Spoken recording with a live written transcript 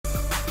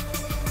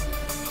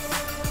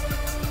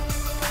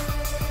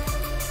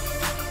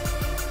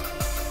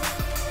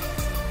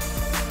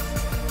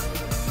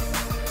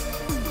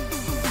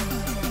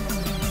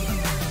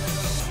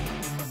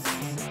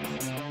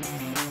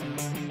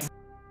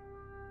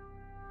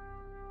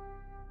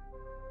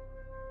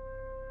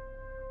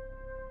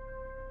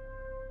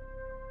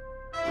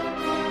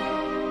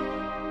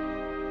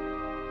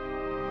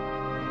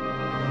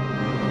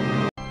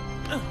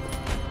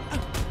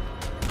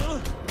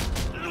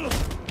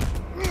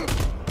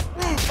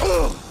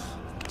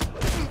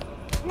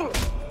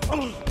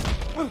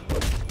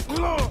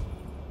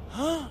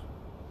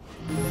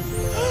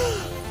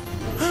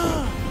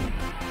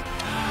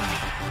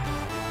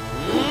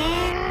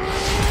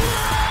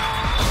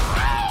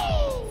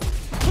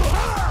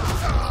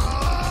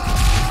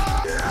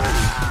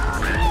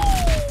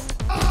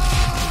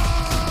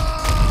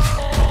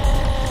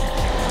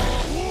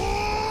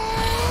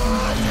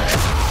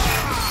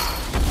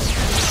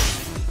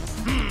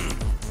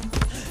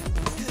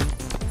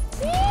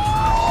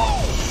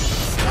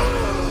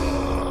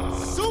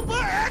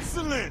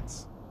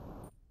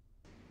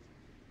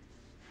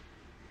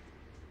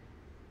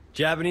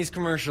Japanese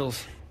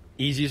commercials.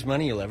 Easiest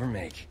money you'll ever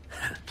make.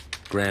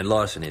 Grand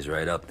larceny's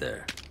right up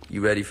there.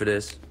 You ready for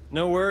this?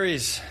 No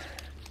worries.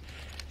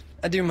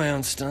 I do my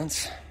own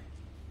stunts.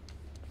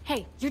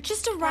 Hey, you're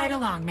just a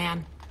ride-along,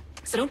 man.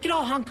 So don't get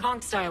all Hong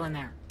Kong style in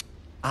there.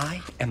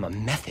 I am a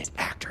method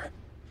actor.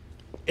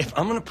 If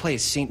I'm gonna play a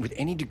saint with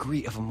any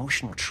degree of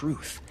emotional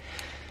truth,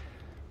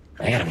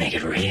 I gotta make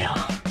it real.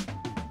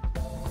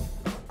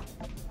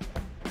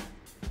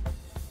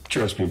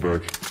 Trust me,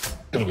 Burke.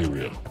 It'll be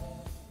real.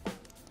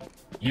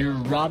 You're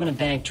robbing a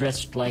bank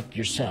dressed like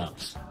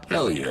yourselves.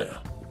 Hell yeah.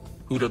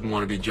 Who doesn't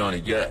want to be Johnny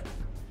Gat?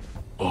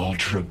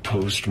 Ultra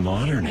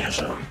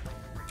postmodernism.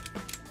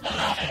 I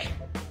love it.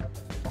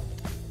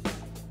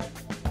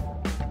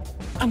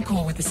 I'm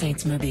cool with the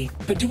Saints movie,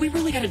 but do we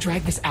really gotta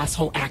drag this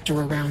asshole actor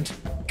around?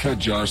 Cut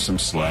Josh some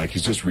slack.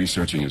 He's just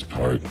researching his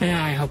part.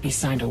 Yeah, I hope he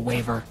signed a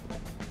waiver.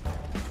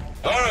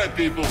 All right,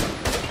 people.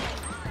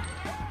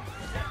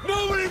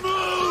 Nobody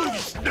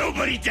moves!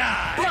 Nobody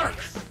dies!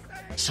 Burke!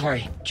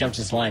 Sorry, jumped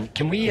his line.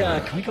 Can we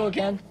go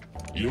again?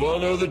 You all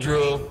know the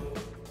drill.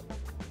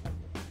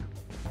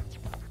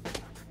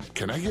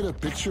 Can I get a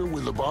picture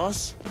with the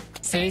boss?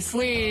 Say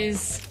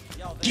sleaze.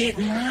 Get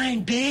in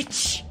line,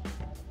 bitch!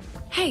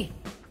 Hey,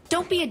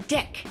 don't be a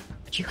dick.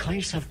 But you call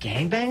yourself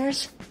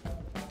gangbangers?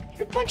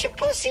 You're a bunch of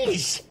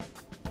pussies.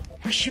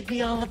 We should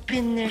be all up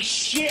in their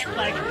shit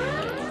like...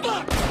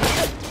 Fuck!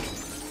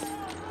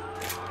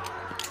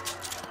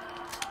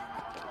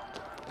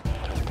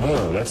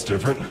 Oh, that's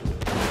different.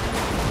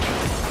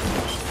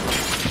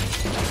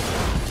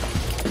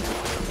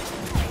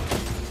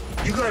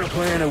 You got a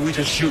plan, or we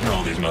just shooting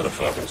all these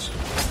motherfuckers?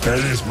 That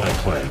is my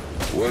plan.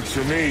 Works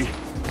for me.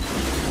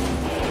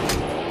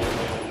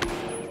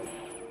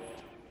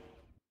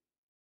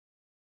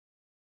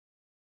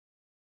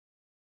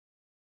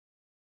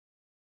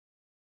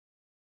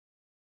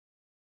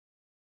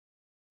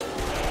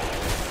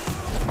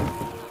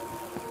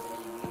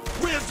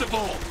 Where's the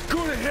ball?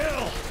 Go to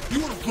hell!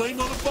 You wanna play,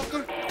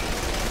 motherfucker?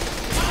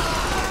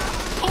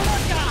 Oh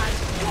my god!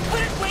 You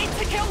couldn't wait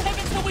to kill him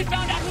until we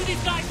found out who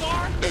these guys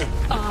are?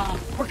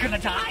 We're gonna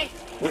die?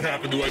 What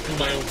happened to I do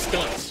my own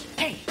stunts?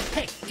 Hey,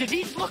 do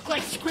these look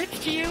like scripts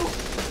to you?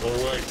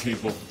 All right,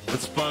 people.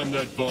 Let's find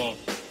that ball.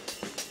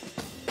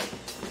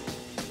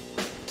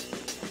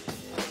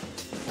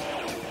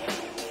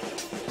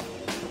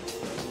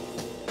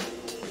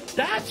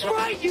 That's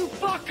right, you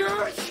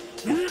fuckers!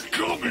 We're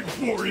coming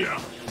for you!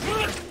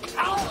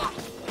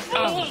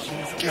 Oh,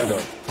 jeez. Get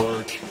up,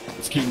 Burke.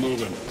 Let's keep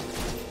moving.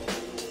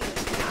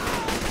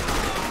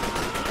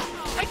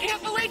 I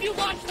can't believe you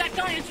launched that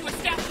guy into a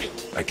statue!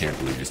 I can't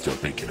believe you're still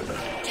thinking about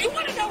it. Do you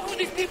want to know who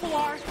these people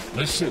are?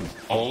 Listen,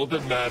 all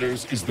that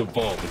matters is the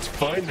ball. Let's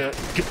find that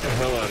and get the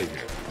hell out of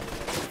here.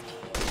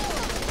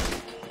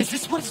 Is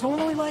this what it's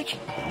normally like?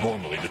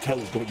 Normally, the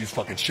tellers don't use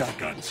fucking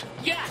shotguns.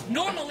 Yeah,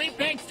 normally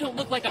banks don't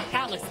look like a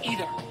palace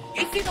either.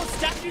 You see those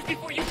statues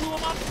before you blew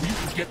them up? We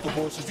can get the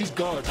horses. These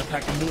guards are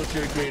packing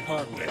military-grade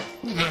hardware.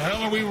 Who the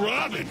hell are we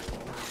robbing?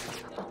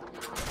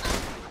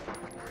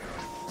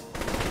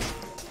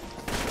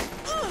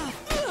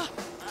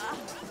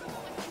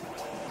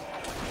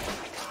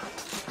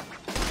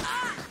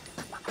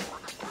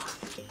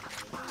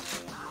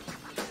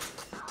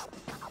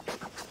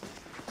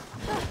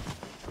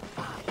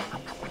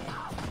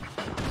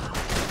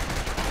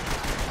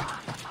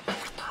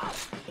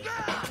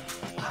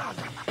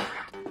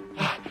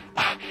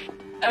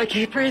 I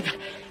can't breathe.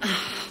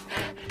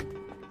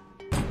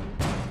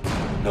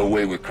 No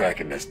way we're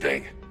cracking this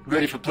thing.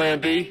 Ready for plan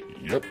B?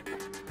 Yep.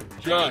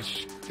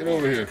 Josh, get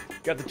over here.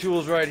 Got the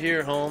tools right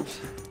here,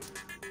 Holmes.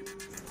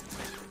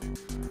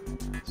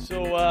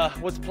 So,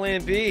 what's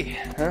plan B?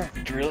 Huh?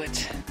 Drill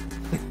it?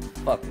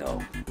 Fuck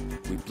no.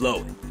 We blow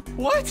it.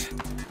 What?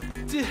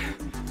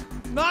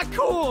 Not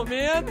cool,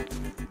 man!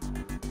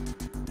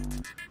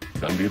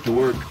 Time to get to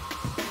work.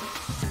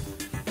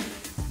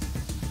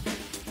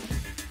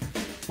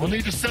 We'll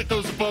need to set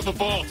those above the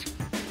vault.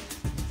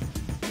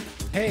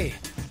 Hey,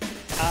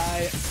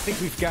 I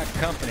think we've got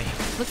company.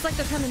 Looks like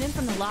they're coming in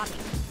from the lobby.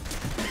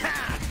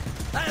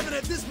 I haven't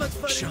had this much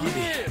fun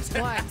in years!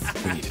 What?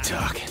 We need to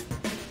talk.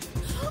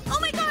 Oh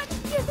my god!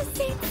 You're the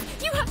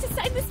Saints! You have to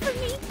sign this for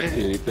me!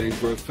 Hey, anything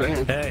for a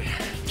fan? Hey,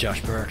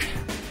 Josh Burke.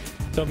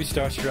 Don't be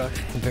starstruck.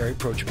 I'm very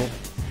approachable.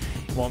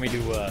 Want me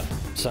to,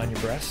 sign your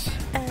breasts?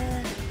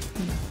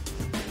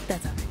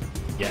 That's all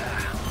right. Yeah.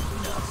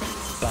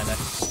 Bye, man.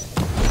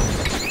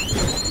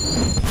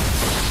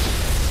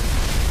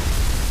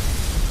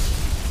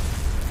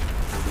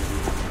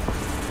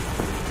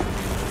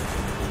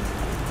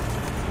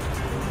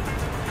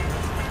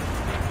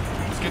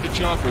 Let's get the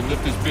chopper and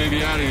lift this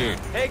baby out of here.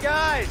 Hey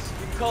guys!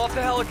 You can call off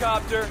the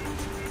helicopter.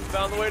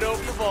 Found the way to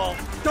open the vault.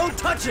 Don't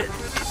touch it!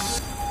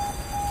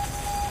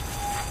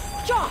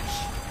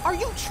 Josh! Are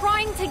you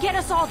trying to get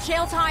us all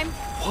jail time?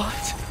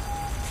 What?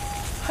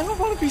 I don't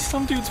want to be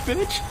some dude's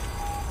bitch.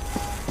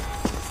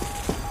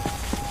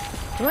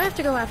 Do I have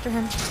to go after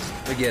him?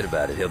 Forget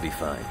about it. He'll be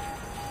fine.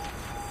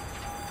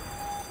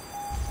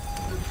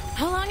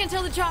 How long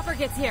until the chopper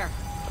gets here?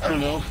 I don't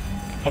know.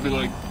 Probably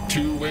like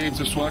 2 waves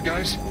of SWAT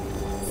guys.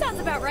 Sounds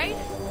about right.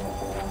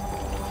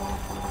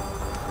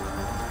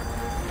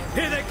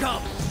 Here they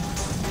come!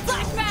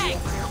 Flashbang!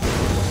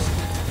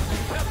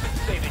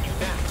 Nothing's saving you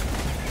now.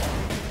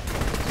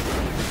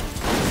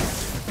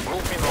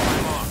 Move me while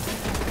I'm on.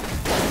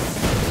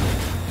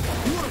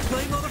 You wanna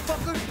play,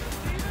 motherfucker?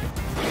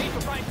 We need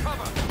to find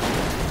cover.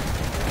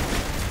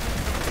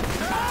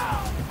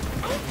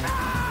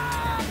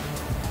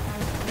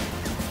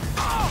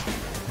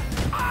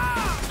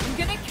 I'm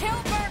gonna kill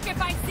Burke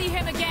if I see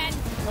him again.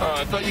 Oh,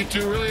 I thought you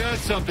two really had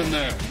something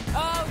there.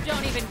 Oh,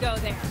 don't even go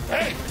there.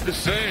 Hey, the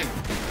same.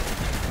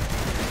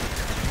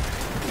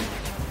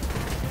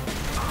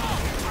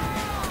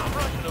 I'm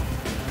rushing them.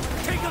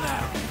 Take him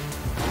out!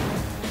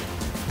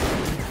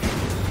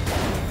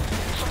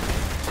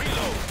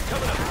 Reload.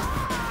 Coming up.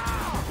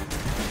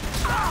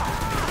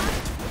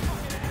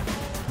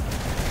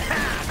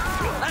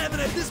 I haven't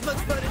had this much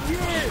fun in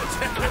years!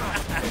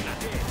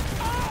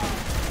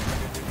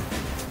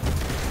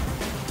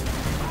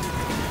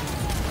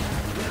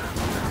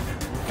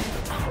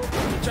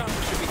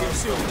 Chopper should be here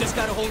soon. Just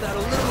gotta hold out a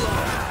little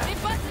longer. They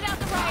busted out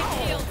the riot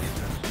shield.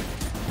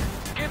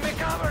 Give me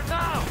cover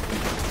now.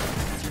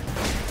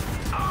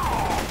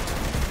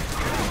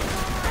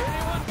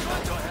 Anyone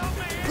trying to help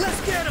me?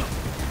 Let's get him!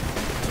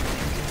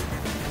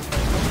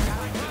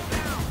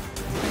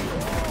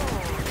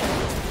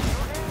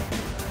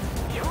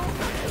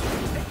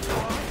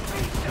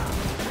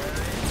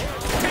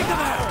 Take him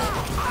out!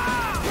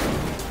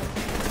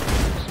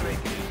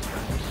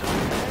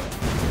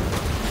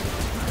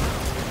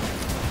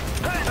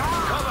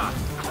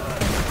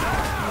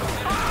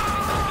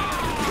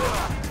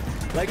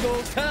 Like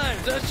old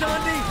times, huh,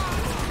 Shandy?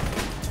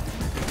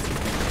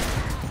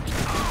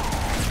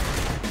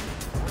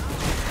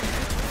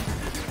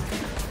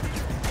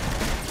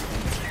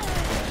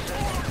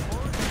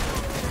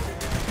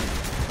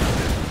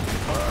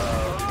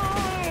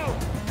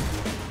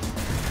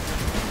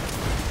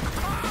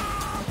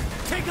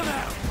 Take him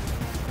out!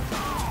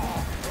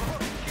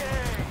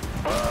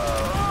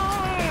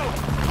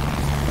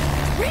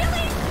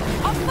 Really?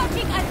 A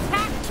fucking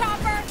attack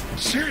chopper?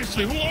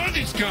 Seriously, who are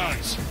these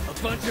guys? A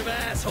bunch of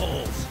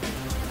assholes.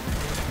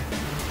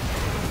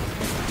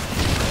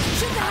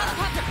 Shoot the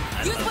helicopter!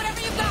 Use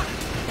whatever you've got!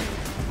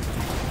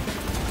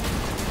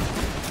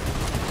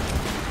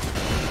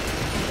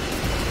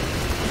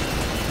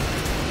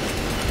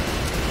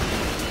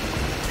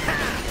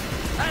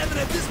 I haven't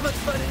had this much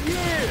fun in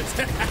years!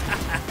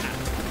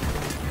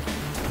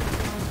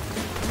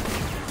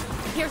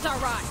 Here's our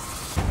ride.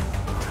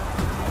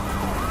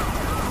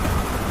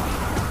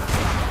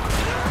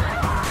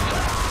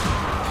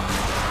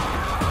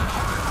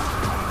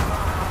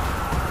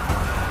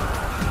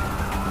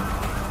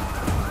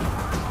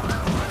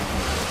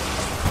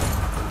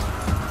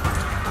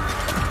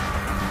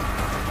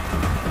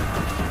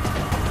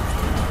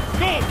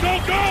 Go, go,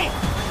 go!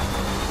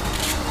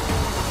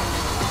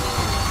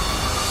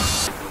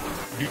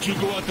 You two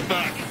go out the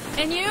back.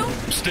 And you?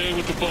 Stay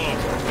with the bomb.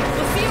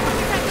 We'll see you when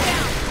we touch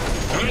down.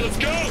 All right, let's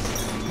go!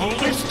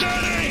 Hold her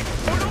steady!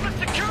 Where do the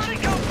security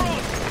come from?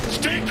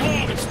 Stay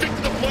calm and stick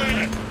to the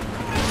plan!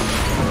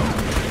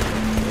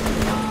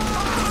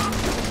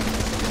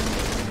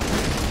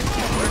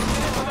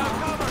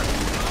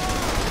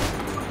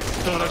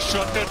 Thought I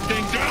shut that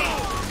thing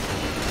down!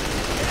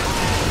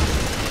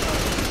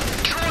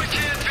 Troy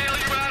can't bail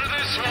you out of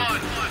this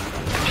one.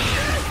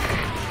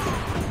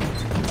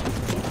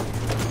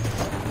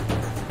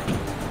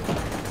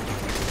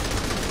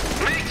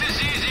 Make this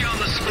easy on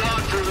the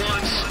squad for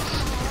once.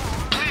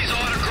 Please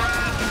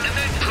autograph and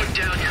then put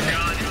down your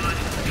gun.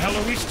 Hell,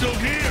 are we still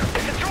here? The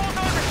controls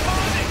aren't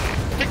responding.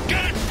 Then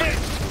get it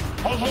fixed!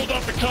 I'll hold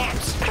off the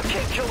cops. You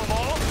can't kill them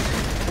all.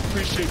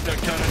 Appreciate that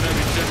kind of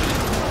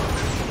negativity.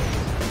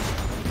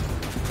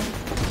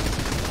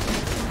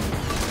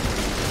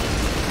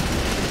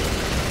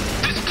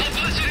 This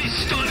publicity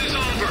stunt is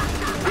over.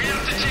 We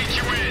have to take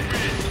you in.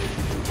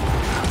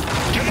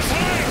 Get us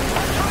higher!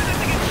 I'm trying to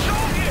get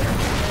shown here.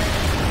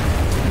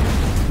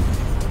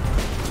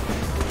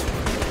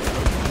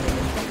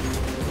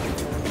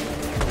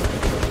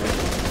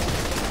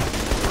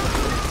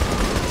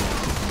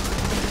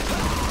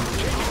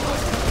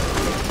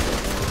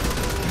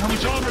 How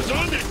much armor's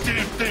on this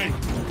damn thing?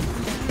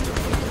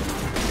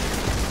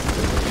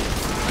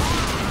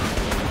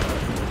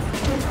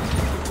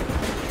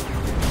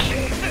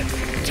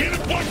 Damn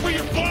it, watch where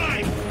you're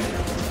flying!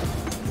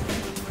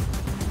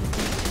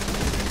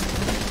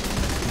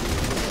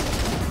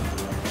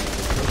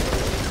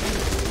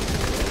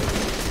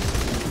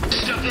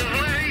 Step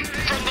away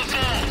from the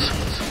vault.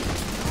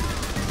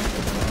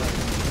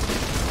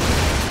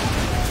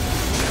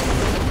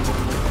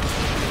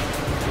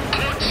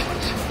 Put the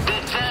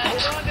vault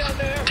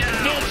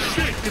down. No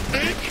shit, did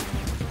they?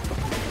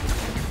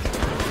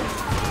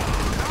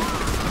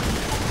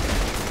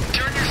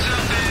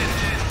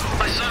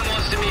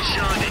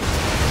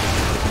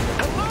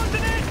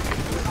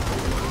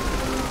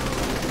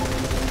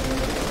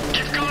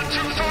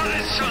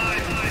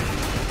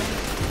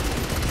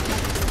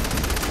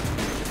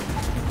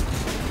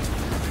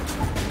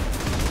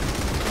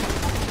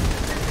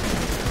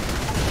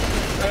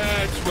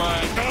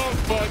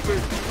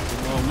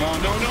 No,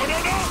 no, no,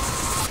 no, no!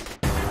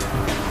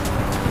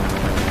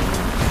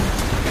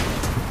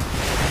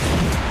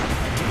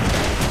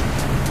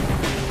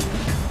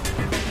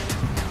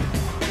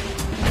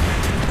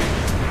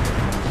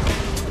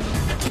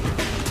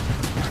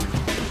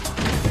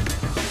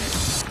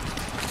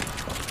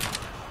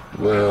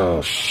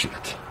 Well,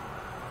 shit.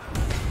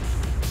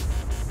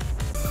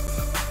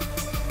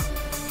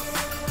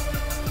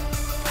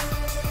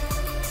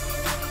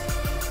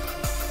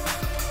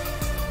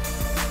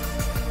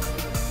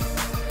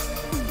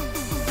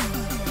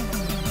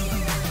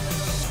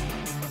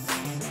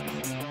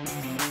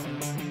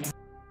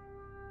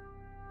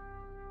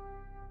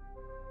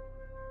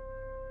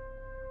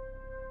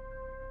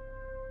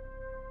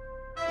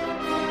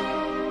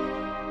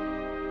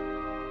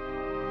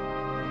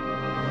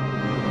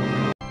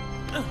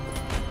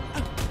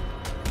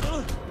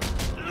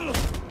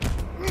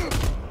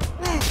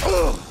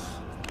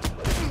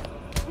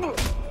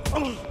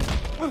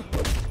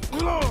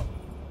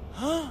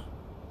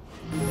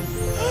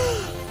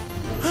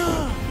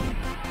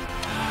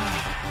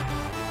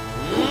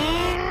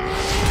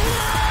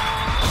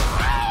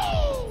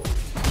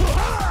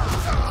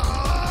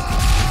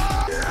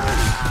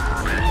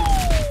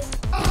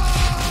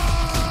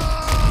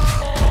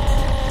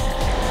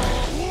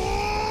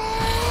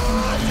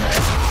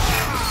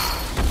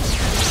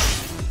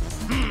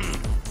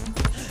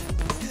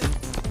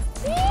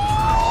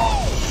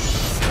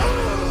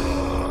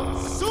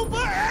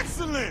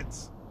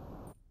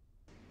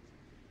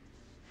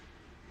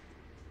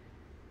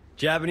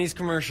 Japanese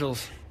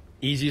commercials.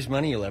 Easiest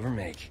money you'll ever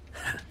make.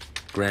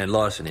 Grand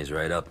larceny's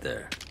right up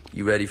there.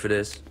 You ready for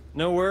this?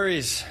 No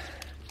worries.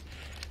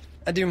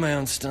 I do my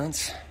own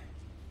stunts.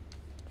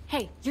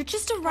 Hey, you're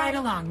just a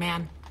ride-along,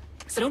 man.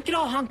 So don't get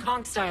all Hong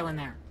Kong style in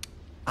there.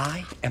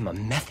 I am a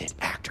method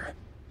actor.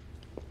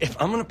 If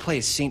I'm gonna play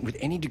a saint with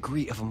any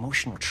degree of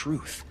emotional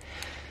truth,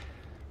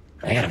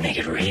 I gotta make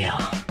it real.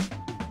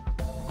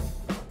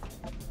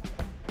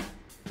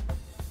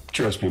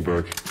 Trust me,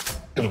 Burke.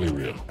 It'll be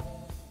real.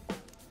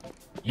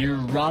 You're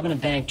robbing a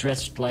bank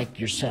dressed like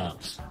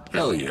yourselves.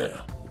 Hell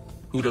yeah.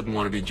 Who doesn't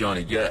want to be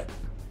Johnny Gat?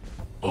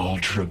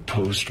 Ultra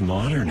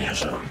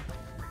postmodernism.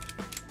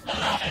 I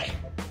love it.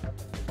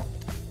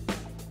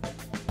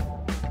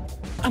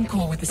 I'm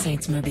cool with the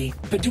Saints movie,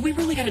 but do we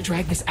really gotta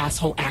drag this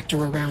asshole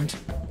actor around?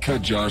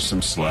 Cut Josh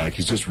some slack.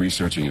 He's just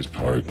researching his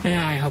part.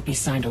 Yeah, I hope he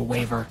signed a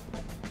waiver.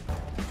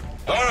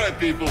 All right,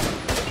 people.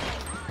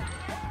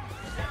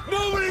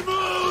 Nobody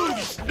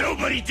moves!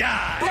 Nobody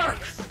dies!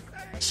 Burke!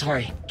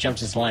 Sorry, jumped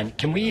his line.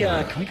 Can we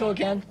go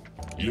again?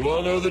 You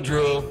all know the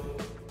drill.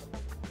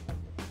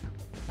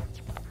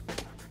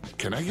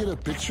 Can I get a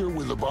picture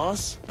with the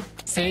boss?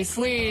 Say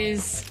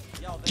sleaze.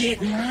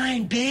 Get in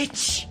line,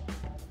 bitch!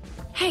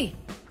 Hey,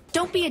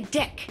 don't be a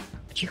dick.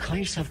 Do you call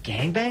yourself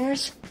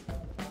gangbangers?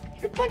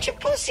 You're a bunch of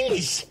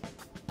pussies.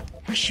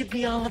 We should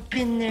be all up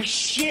in their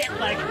shit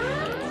like...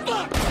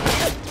 Fuck!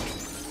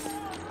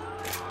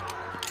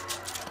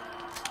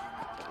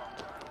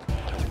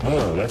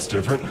 Oh, that's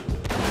different.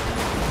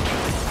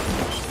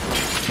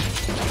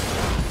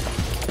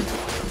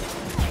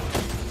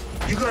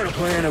 You got a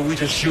plan, or we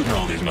just shooting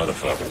all these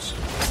motherfuckers?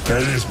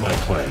 That is my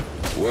plan.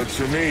 Works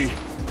for me.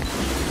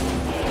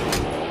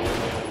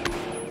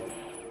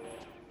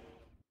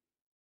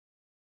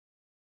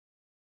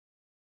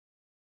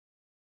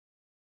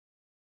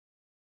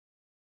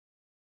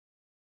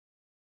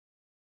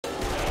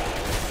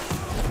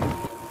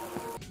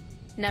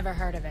 Never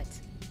heard of it.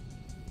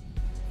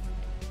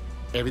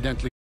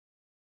 Evidently.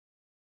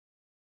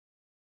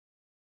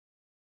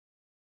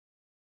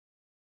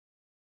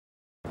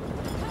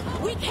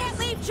 We can't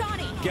leave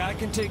Johnny! Guy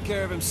can take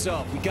care of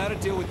himself. We gotta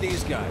deal with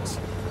these guys.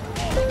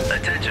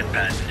 Attention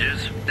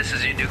passengers, this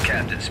is your new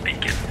captain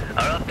speaking.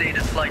 Our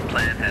updated flight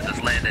plan has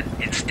us landed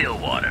in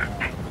Stillwater.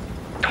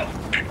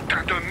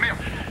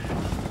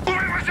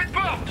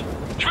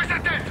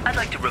 I'd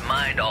like to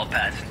remind all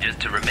passengers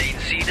to remain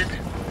seated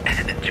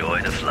and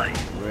enjoy the flight.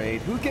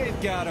 Great. Who gave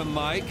God a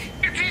mic?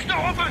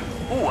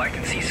 Oh, I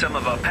can see some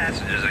of our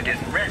passengers are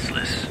getting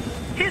restless.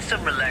 Here's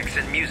some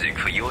relaxing music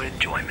for your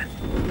enjoyment.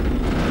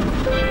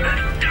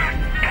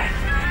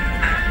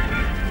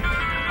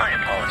 My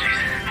apologies.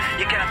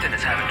 Your captain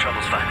is having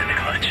troubles finding the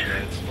clutch.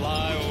 Let's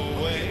fly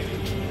away.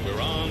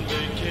 We're on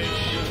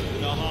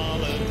vacation, a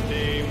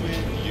holiday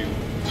with you.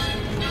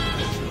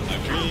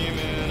 I'm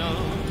dreaming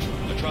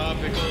of a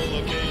tropical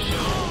location,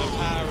 a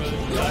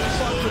paradise. Don't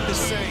fuck with the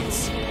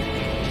Saints.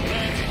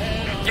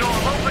 Yo,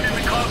 I'm opening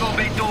the cargo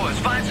bay doors.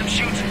 Find some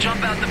chutes and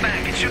jump out the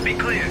back. It should be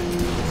clear.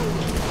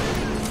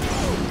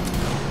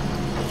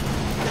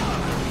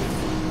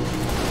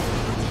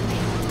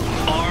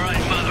 All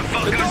right,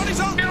 motherfuckers.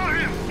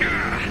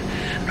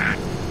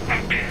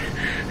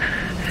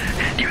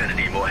 You're gonna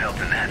need more help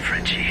than that,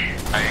 Frenchie.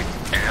 I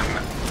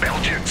am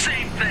Belgian.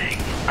 Same thing.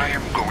 I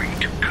am going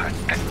to cut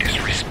that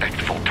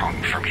disrespectful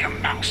tongue from your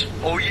mouth.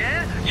 Oh,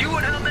 yeah? You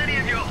and how many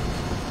of your...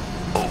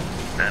 Oh,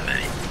 that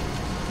many.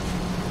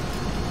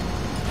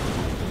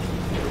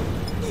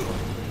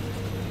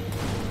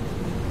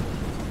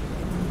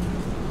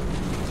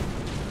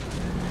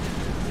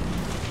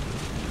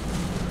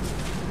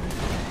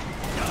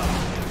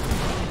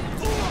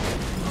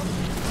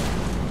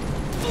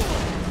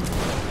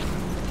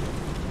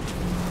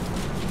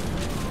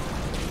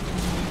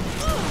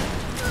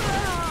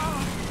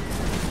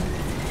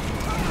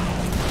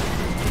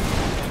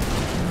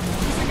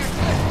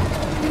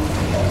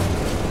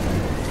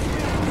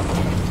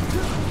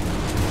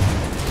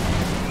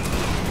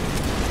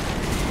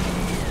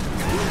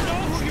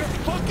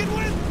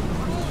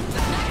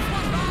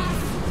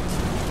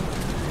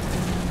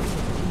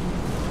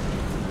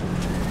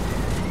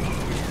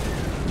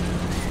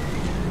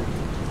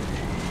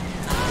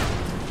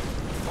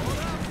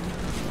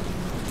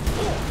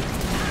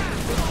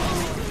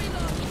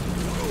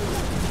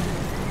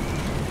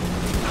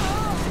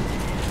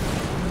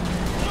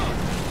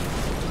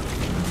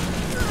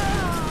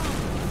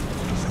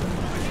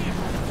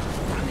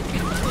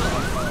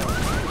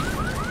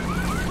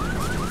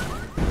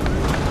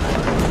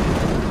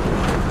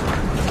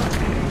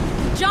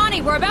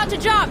 We're about to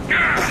jump.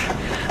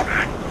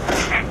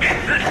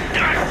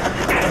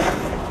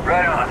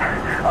 Right on.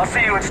 I'll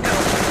see you in Stone.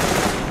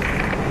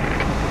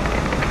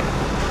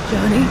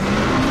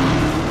 Johnny?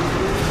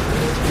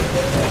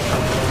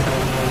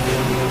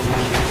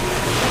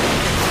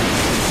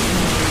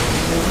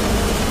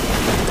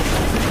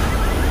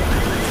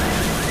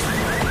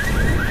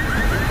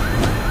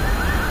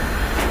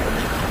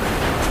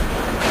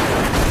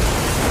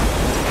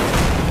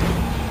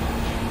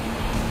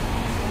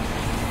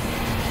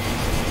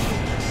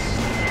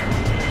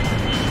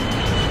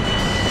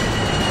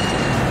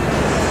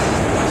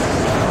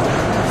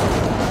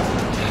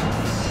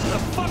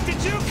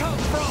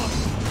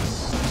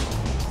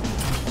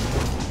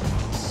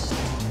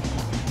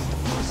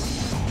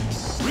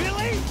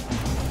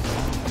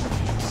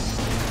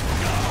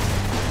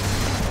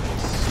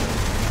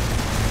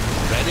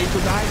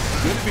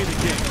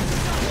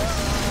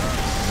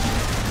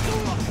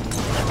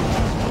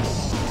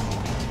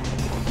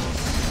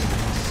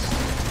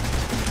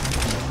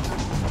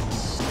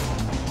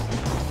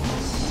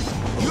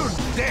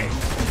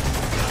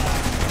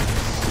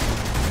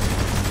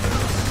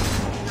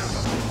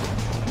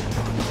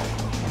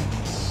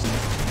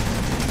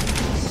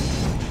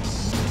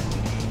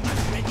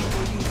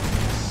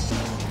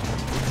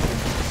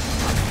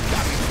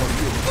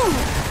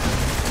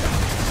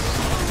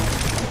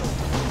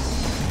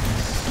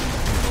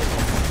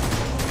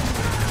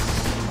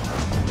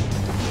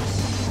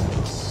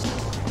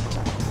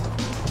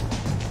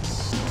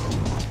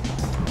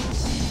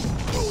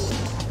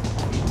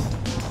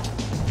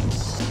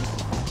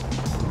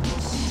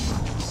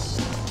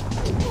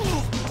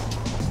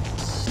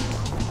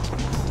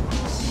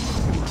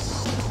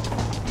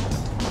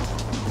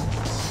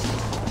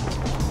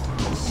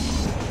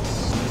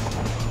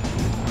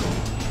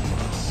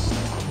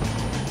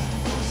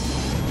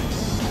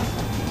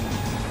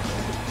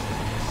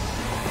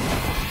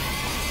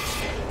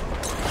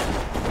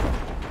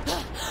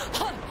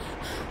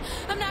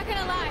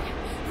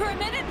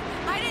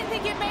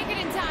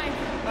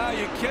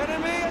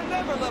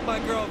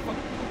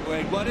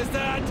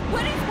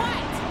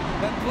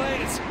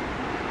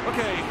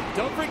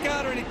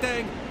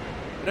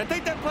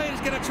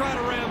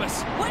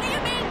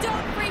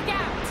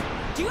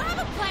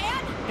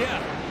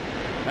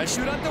 I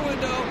shoot out the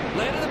window,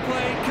 land in the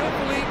plane, kill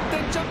Philippe,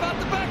 then jump out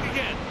the back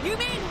again. You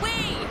mean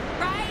we,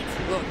 right?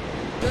 Look,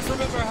 just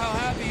remember how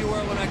happy you were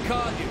when I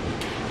called you.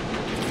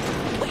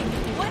 Wait,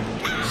 what?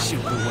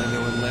 Shoot the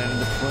window and land in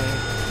the plane.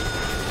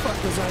 What the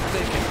fuck was I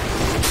thinking?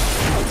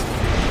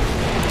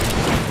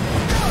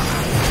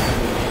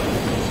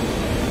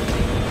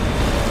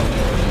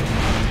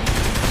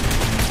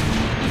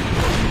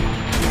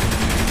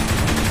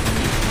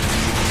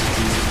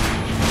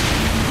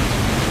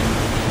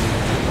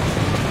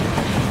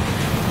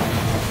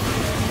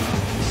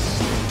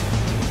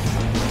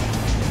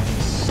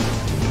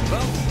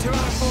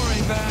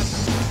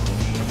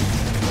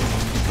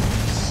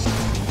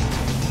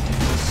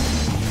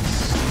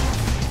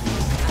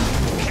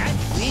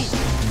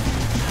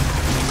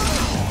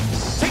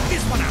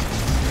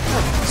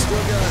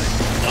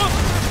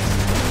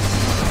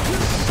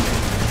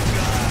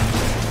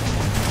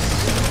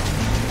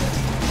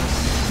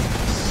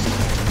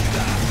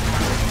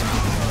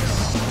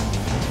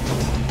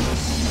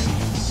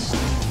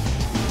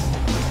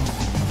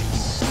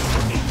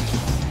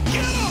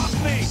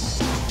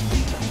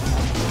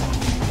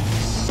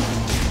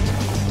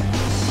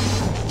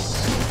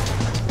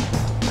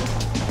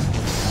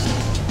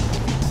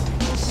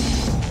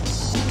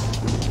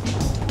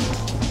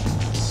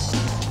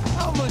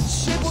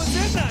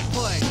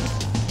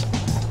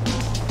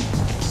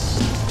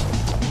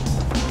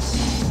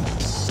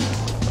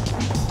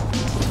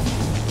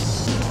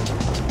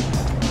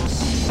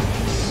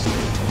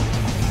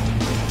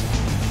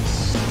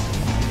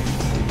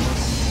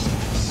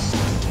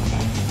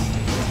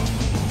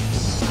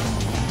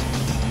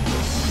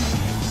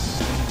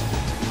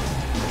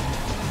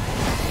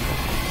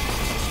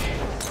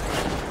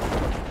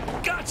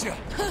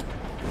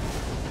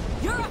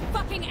 You're a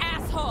fucking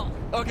asshole!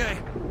 Okay,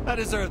 I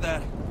deserve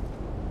that.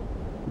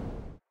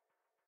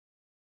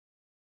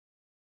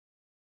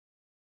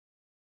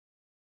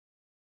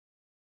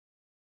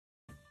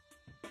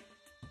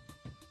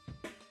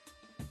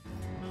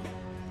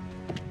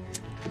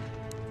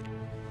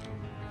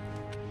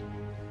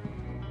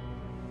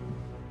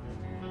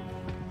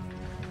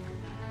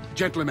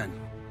 Gentlemen,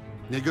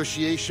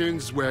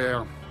 negotiations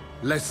were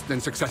less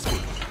than successful.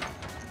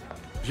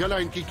 Viola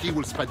and Kiki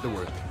will spread the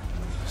word.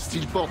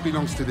 Steelport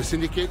belongs to the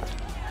Syndicate,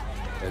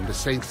 and the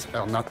Saints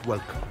are not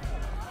welcome.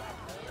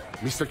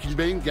 Mr.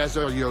 Killbane,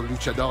 gather your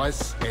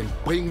luchadores and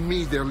bring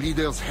me their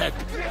leader's head.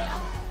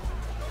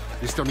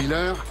 Mr.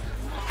 Miller,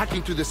 hack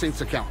into the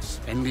Saints' accounts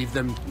and leave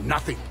them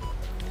nothing.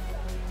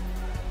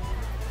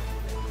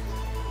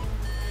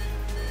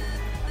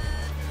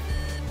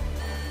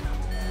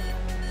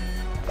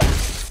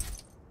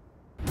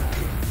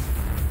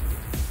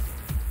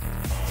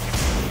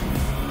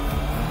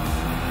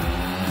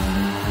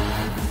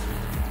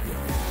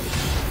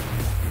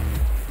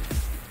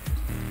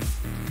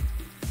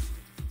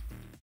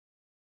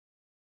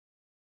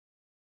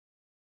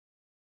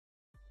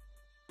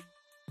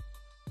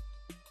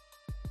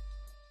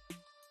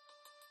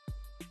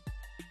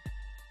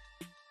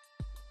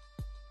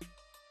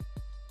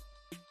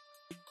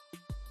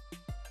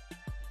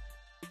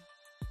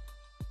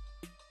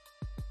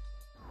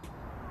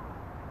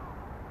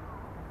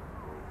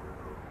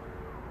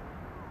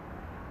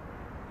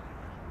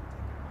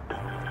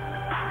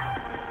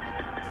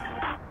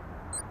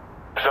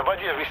 The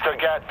body of Mr.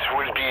 Gat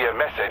will be a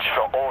message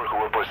for all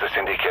who oppose the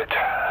Syndicate.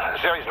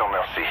 There is no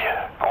mercy,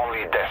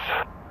 only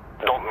death.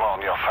 Don't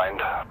mourn your friend.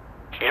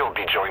 You'll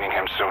be joining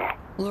him soon.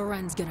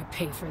 Loren's gonna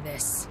pay for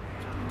this.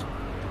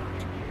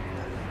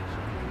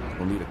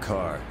 We'll need a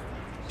car.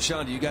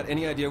 Sean, do you got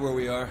any idea where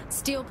we are?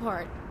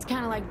 Steelport. It's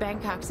kind of like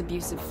Bangkok's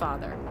abusive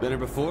father. Been here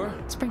before?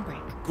 Spring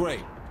break.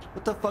 Great.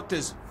 What the fuck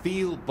does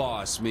field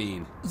boss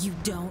mean? You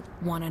don't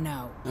want to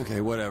know. Okay,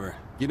 whatever.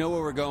 You know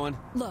where we're going?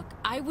 Look,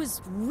 I was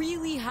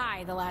really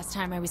high the last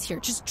time I was here.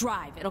 Just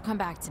drive. It'll come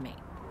back to me.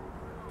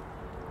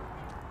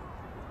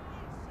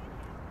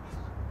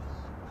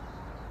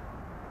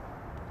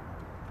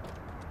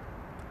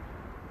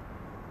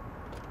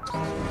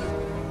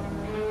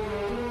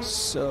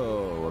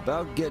 So,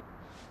 about get...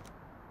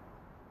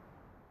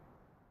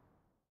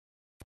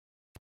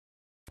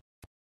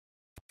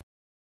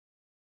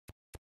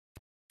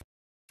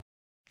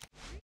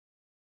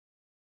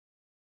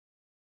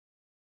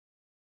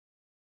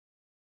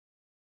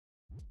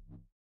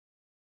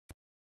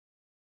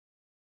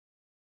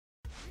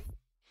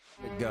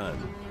 a gun.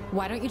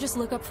 Why don't you just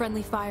look up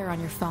friendly fire on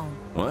your phone?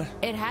 What?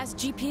 It has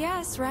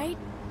GPS, right?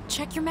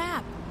 Check your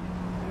map.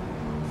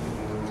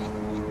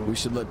 We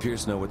should let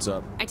Pierce know what's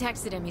up. I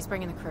texted him. He's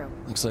bringing the crew.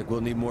 Looks like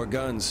we'll need more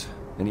guns.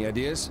 Any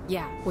ideas?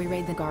 Yeah, we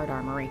raid the guard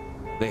armory.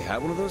 They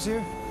have one of those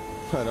here?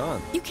 Right on.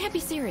 You can't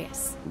be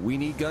serious. We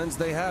need guns,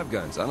 they have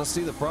guns. I don't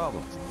see the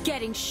problem.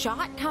 Getting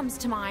shot comes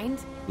to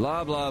mind.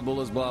 Blah, blah,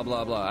 bullets, blah,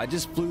 blah, blah. I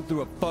just flew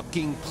through a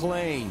fucking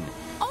plane.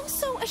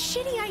 Also a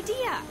shitty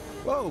idea.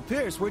 Whoa,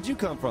 Pierce, where'd you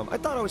come from? I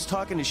thought I was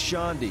talking to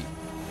Shondi.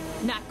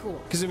 Not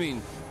cool. Because, I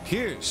mean,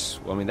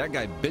 Pierce, well, I mean, that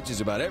guy bitches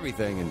about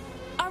everything and...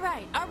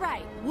 All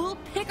right. We'll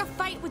pick a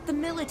fight with the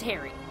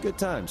military. Good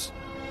times.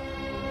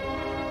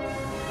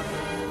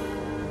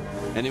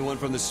 Anyone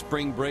from the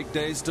spring break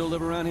days still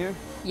live around here?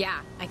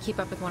 Yeah, I keep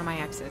up with one of my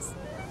exes.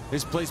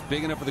 This place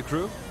big enough for the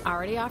crew?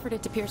 Already offered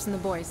it to Pierce and the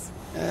boys.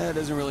 That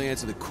doesn't really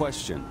answer the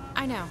question.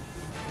 I know.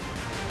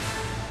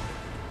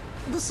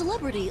 The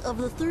celebrity of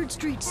the 3rd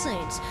Street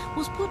Saints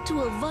was put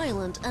to a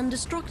violent and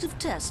destructive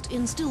test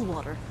in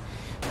Stillwater.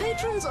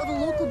 Patrons of a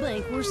local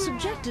bank were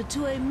subjected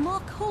to a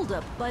mock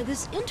holdup by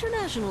this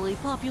internationally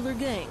popular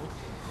gang.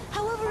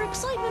 However,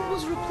 excitement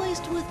was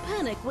replaced with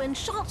panic when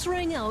shots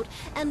rang out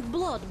and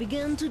blood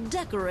began to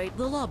decorate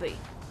the lobby.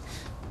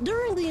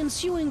 During the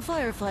ensuing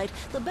firefight,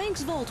 the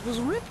bank's vault was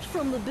ripped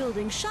from the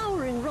building,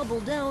 showering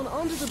rubble down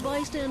onto the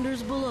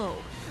bystanders below.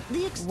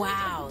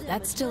 Wow,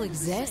 that still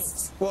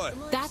exists? What?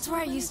 That's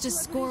where I used to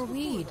score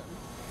weed.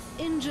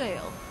 In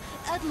jail,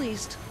 at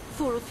least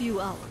for a few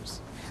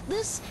hours.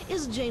 This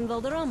is Jane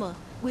Valderrama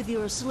with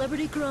your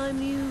celebrity crime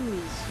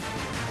news.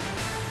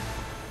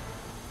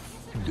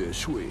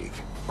 This week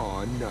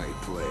on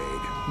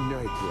Nightblade,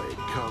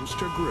 Nightblade comes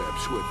to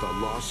grips with the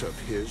loss of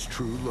his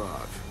true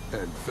love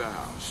and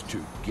vows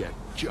to get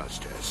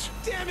justice.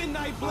 Damn it,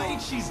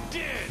 Nightblade, she's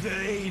dead!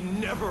 They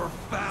never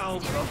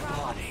found the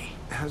body.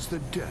 Has the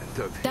death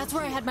of... That's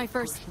where I had my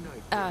first,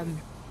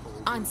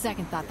 on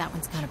second thought, that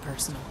one's kind of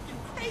personal.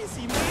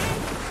 Crazy,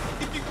 man!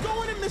 If you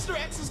go into Mr.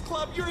 X's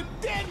club, you're a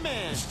dead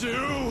man!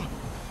 Stu!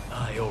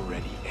 I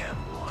already am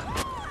one.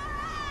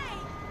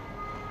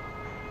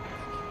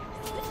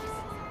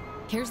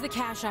 Here's the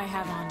cash I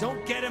have on.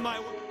 Don't get in my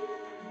way.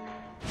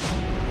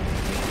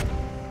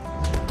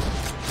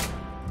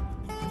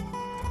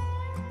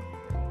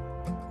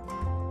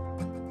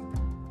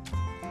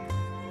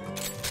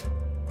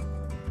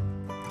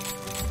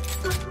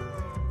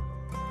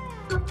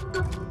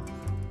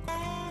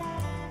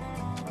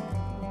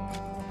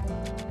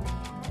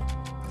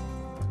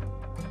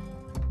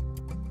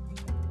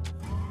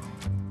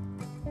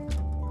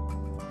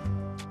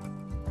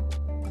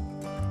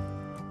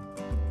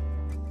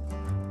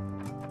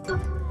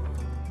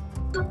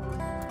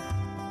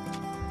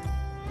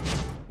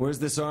 Where's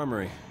this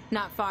armory?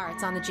 Not far,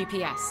 it's on the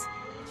GPS.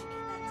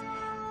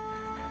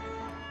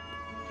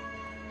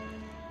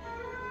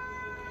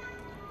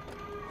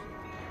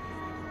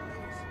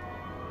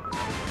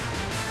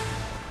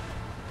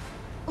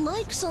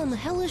 Like some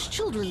hellish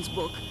children's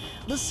book,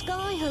 the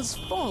sky has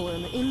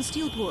fallen in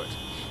Steelport.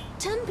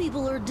 10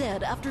 people are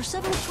dead after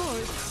several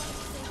cars...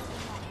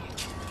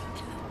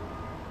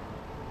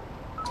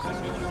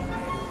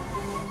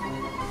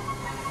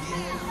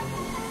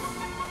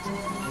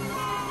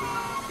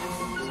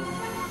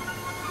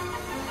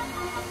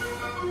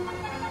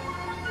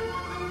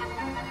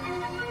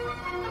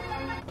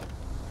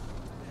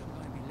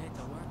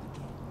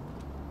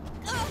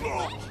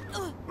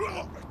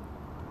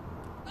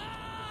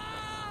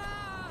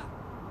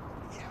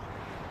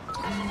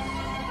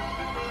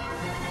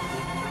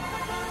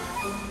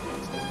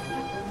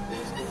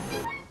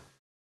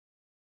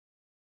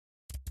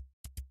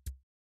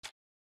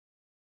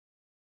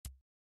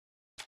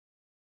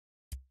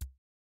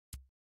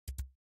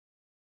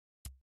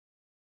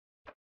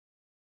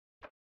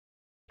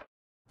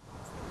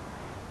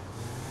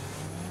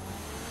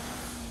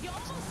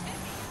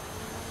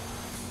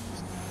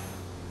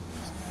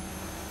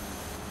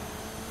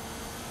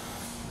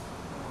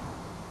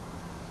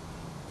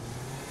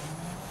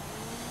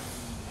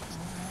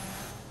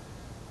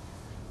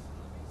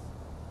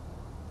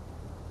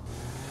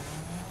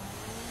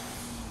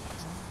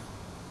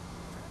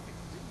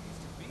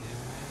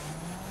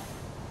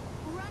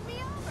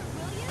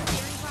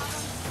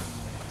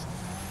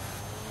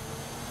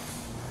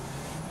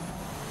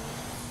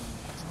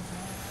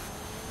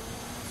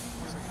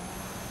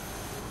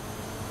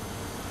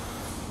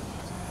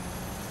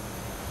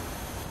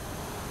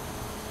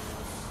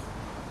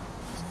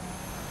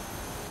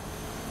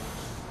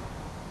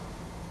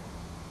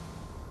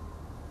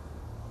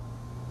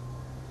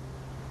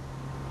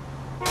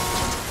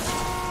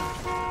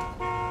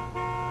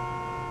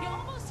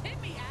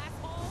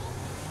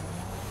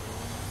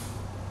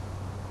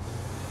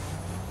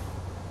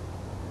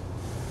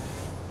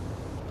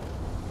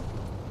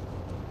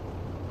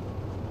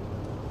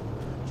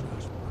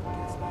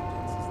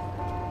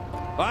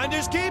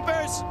 Finders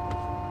keepers!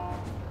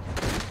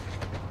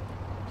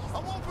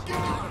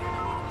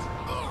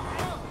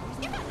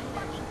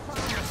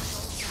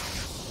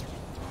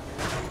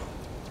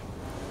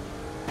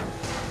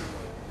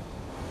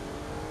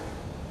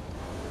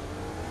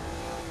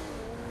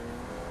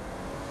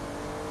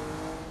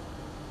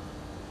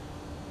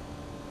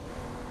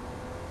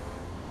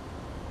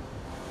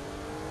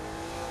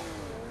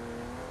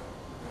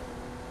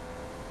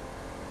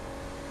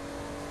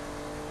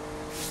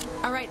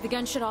 All right, the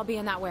guns should all be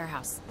in that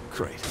warehouse.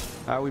 Great.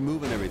 How are we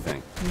moving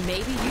everything?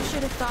 Maybe you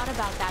should have thought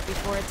about that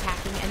before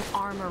attacking an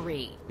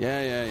armory.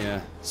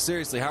 Yeah.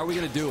 Seriously, how are we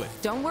gonna do it?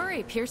 Don't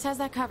worry, Pierce has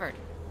that covered.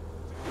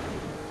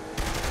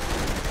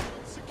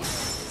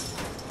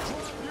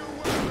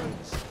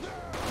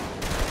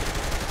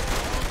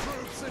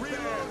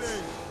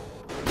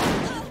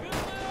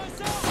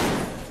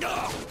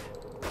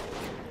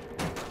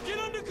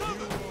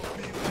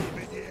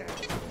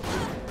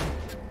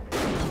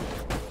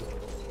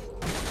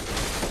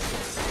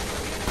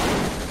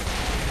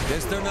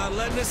 Guess they're not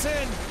letting us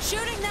in.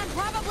 Shooting them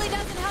probably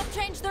doesn't help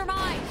change their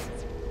minds.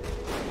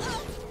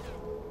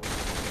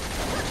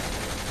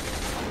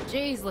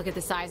 Jeez, look at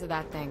the size of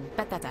that thing.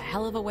 Bet that's a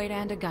hell of a way to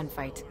end a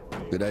gunfight.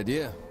 Good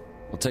idea.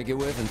 We'll take it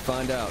with and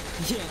find out.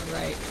 Yeah,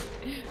 right.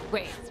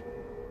 Wait,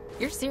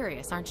 you're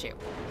serious, aren't you?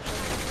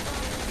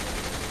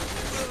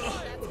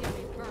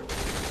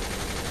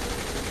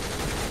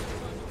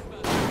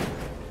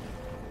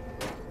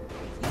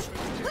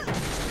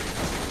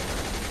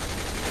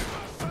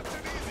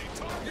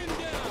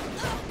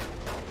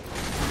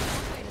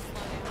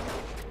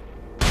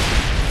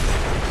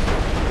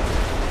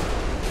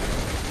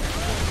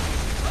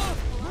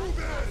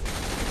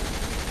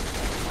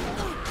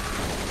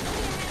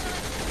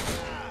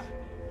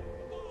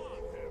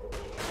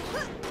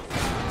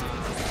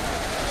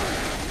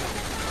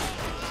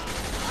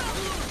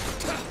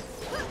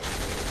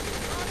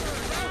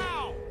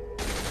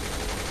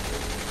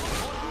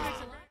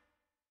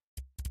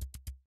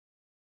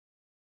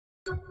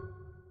 Ow!